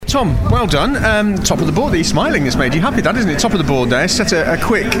Tom, well done. Top of the board. Are smiling? It's made you happy, that, isn't it? Top of the board there. Set a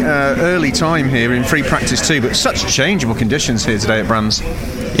quick early time here in free practice too, but such changeable conditions here today at Brands.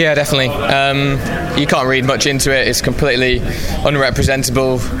 Yeah, definitely. You can't read much into it. It's completely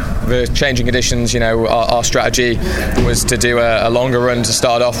unrepresentable. The changing conditions, our strategy was to do a longer run to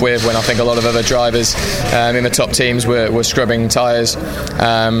start off with, when I think a lot of other drivers in the top teams were scrubbing tyres.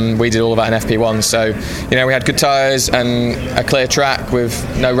 We did all of that in FP1, so we had good tyres and a clear track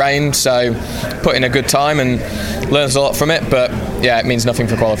with no rain, so put in a good time and learned a lot from it, but yeah, it means nothing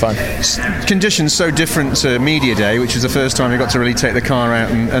for qualifying. Conditions so different to Media Day, which was the first time you got to really take the car out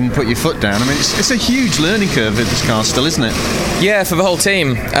and put your foot down. I mean, it's a huge learning curve with this car still, isn't it? Yeah, for the whole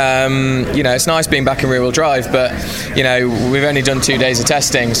team. It's nice being back in rear-wheel drive, but we've only done 2 days of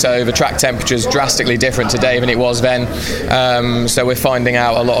testing, so the track temperature is drastically different today than it was then. So we're finding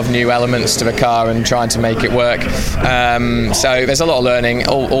out a lot of new elements to the car and trying to make it work. So there's a lot of learning.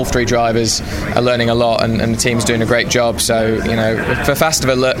 All three drivers are learning a lot, and the team's doing a great job. So the faster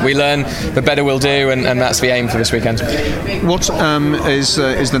we learn, the better we'll do, and that's the aim for this weekend. What is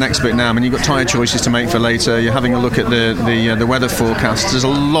the next bit now? I mean, you've got tyre choices to make for later. You're having a look at the weather forecast. There's a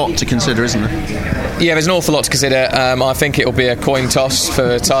lot to consider, isn't there? Yeah, there's an awful lot to consider. I think it will be a coin toss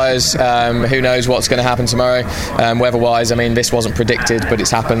for tyres. Who knows what's going to happen tomorrow, weather-wise. I mean, this wasn't predicted, but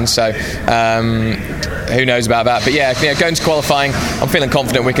it's happened, so who knows about that. But yeah, going to qualifying, I'm feeling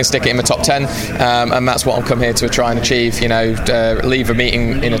confident we can stick it in the top 10, and that's what I'll come here to try and achieve. Leave a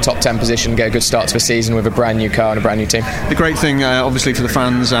meeting in a top 10 position, get a good start to the season with a brand new car and a brand new team. The great thing, obviously, for the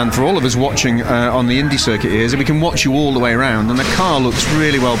fans and for all of us watching on the Indy circuit is that we can watch you all the way around, and the car looks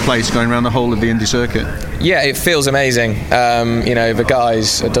really well placed going around the whole of the Indy circuit. Yeah, it feels amazing. The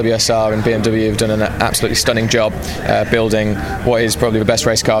guys at WSR and BMW have done an absolutely stunning job building what is probably the best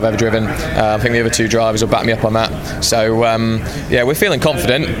race car I've ever driven. I think the other two drivers will back me up on that. So, we're feeling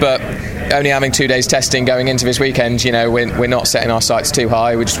confident, but only having 2 days testing going into this weekend, we're not setting our sights too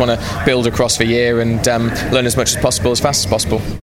high. We just want to build across the year and learn as much as possible, as fast as possible.